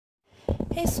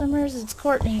Hey swimmers, it's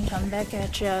Courtney coming back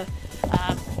at ya.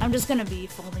 I'm just gonna be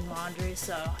folding laundry,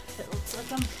 so if it looks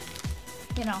like I'm,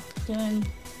 doing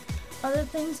other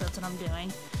things, that's what I'm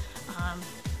doing.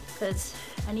 Because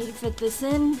I need to fit this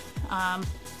in,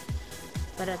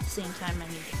 but at the same time I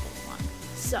need to fold one.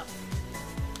 So,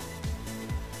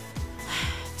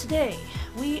 today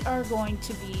we are going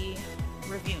to be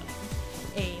reviewing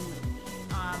a movie,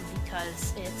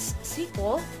 because its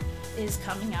sequel is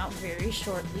coming out very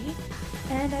shortly,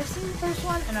 and I've seen the first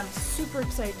one and I'm super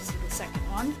excited to see the second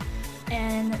one,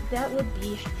 and that would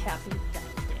be Happy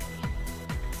Death Day.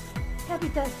 Happy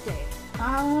Death Day.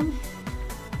 I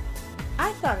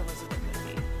thought it was a good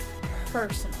movie,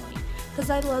 personally, because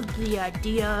I loved the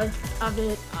idea of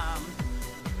it.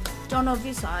 Don't know if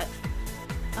you saw it.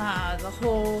 The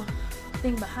whole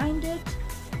thing behind it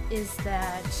is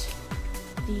that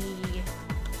the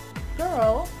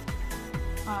girl,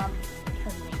 her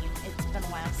name, it's been a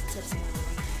while since I've seen the movie.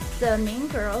 The main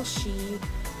girl, she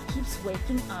keeps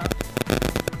waking up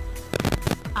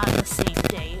on the same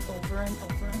day over and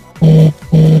over and over.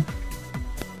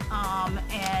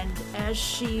 And as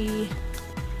she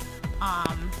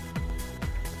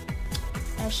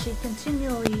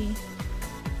continually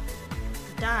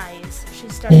dies, she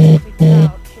starts to figure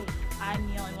out, hey, I'm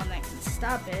the only one that can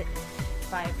stop it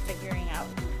by figuring out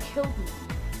who killed me.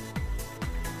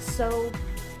 So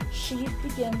she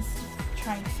begins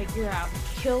trying to figure out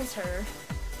who kills her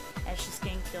as she's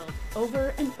getting killed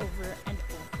over and over and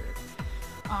over.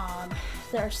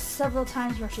 There are several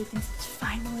times where she thinks it's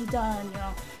finally done,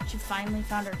 she finally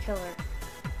found her killer.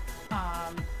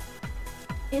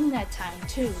 In that time,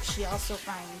 too, she also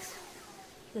finds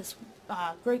this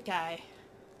great guy,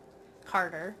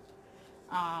 Carter,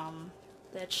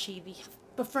 that she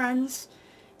befriends,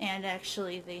 and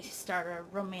actually they start a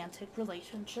romantic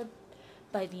relationship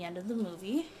by the end of the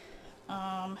movie.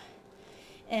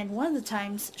 And one of the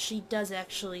times she does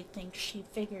actually think she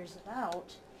figures it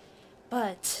out,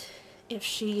 but if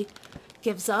she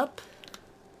gives up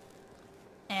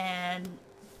and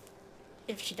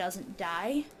if she doesn't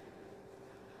die,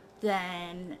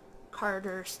 then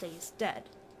Carter stays dead.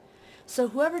 So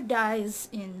whoever dies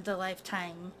in the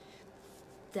lifetime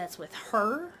that's with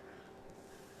her,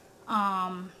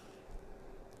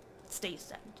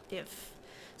 stays dead.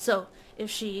 If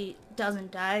she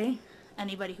doesn't die,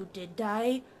 anybody who did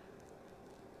die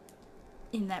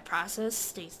in that process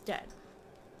stays dead.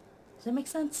 Does that make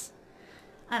sense?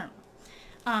 I don't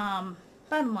know.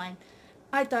 Bottom line,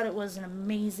 I thought it was an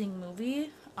amazing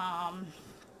movie.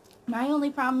 My only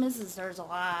problem is there's a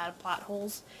lot of plot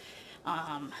holes.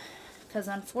 Because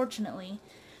unfortunately,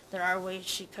 there are ways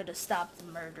she could have stopped the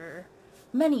murder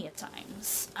many a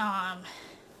times.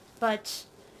 But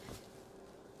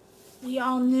we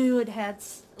all knew it had,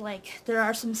 there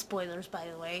are some spoilers, by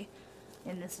the way,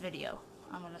 in this video.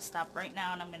 I'm going to stop right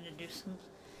now and I'm going to do some,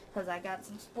 because I got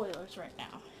some spoilers right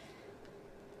now.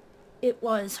 It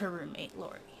was her roommate,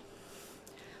 Lori.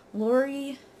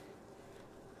 Lori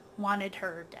wanted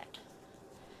her dead.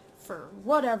 For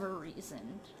whatever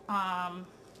reason. I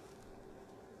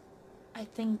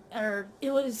think,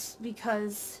 it was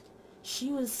because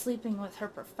she was sleeping with her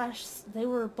professor. They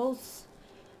were both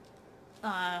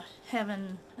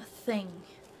having a thing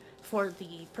for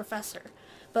the professor.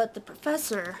 But the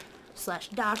professor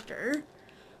 / doctor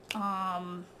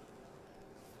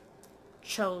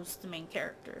chose the main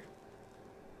character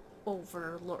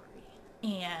over Lori.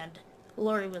 And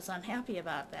Lori was unhappy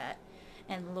about that.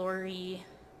 And Lori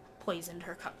poisoned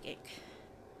her cupcake.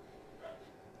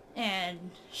 And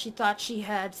she thought she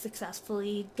had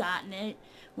successfully gotten it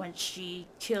when she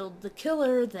killed the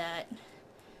killer that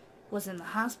was in the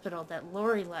hospital that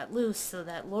Lori let loose so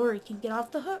that Lori can get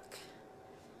off the hook.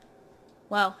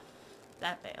 Well,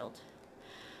 that failed.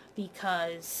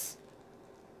 Because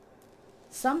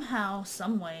somehow,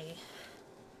 someway,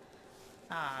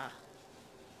 the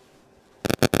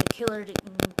killer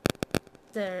didn't,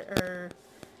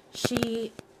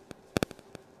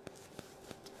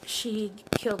 she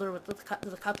killed her with the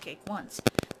cupcake once,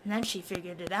 and then she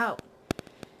figured it out.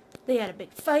 They had a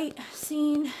big fight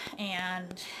scene,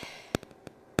 and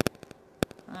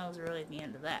that was really the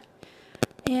end of that.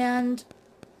 And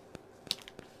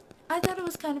I thought it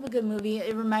was kind of a good movie.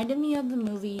 It reminded me of the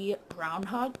movie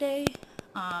Groundhog Day,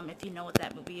 if you know what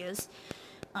that movie is.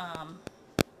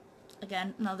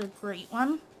 Again, another great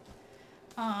one.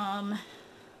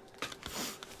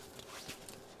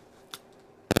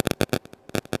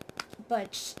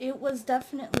 But it was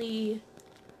definitely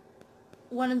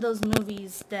one of those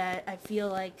movies that I feel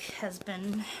like has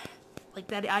been, like,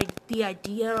 the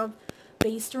idea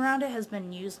based around it has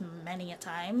been used many a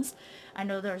times. I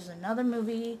know there's another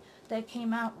movie that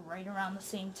came out right around the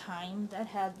same time that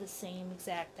had the same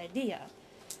exact idea.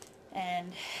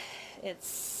 And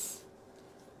it's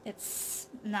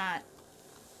not,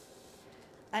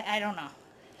 I don't know.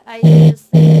 I just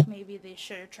think maybe they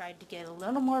should have tried to get a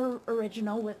little more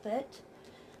original with it.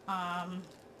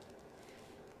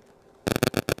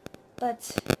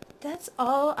 But that's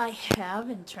all I have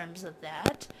in terms of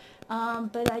that.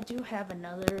 But I do have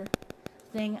another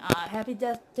thing. Happy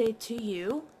Death Day to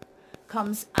You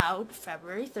comes out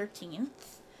February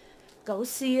 13th. Go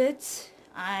see it.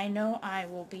 I know I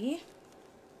will be.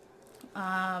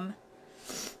 And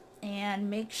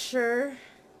make sure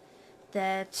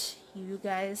that you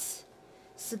guys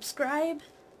subscribe,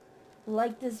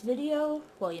 like this video.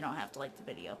 Well, you don't have to like the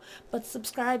video, but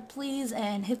subscribe please,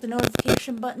 and hit the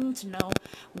notification button to know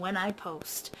when I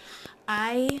post.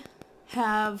 I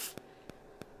have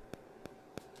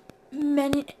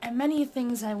many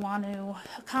things I want to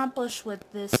accomplish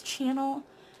with this channel,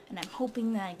 and I'm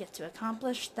hoping that I get to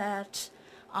accomplish that.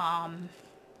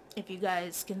 If you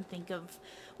guys can think of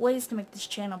ways to make this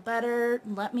channel better,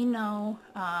 let me know.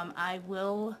 I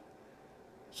will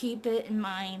keep it in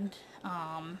mind.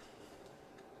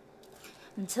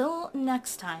 Until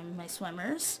next time, my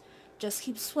swimmers, just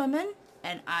keep swimming,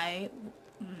 and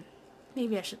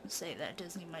maybe I shouldn't say that.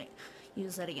 Disney might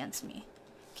use that against me.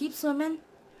 Keep swimming,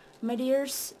 my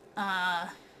dears,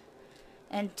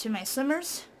 and to my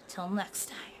swimmers, till next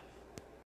time.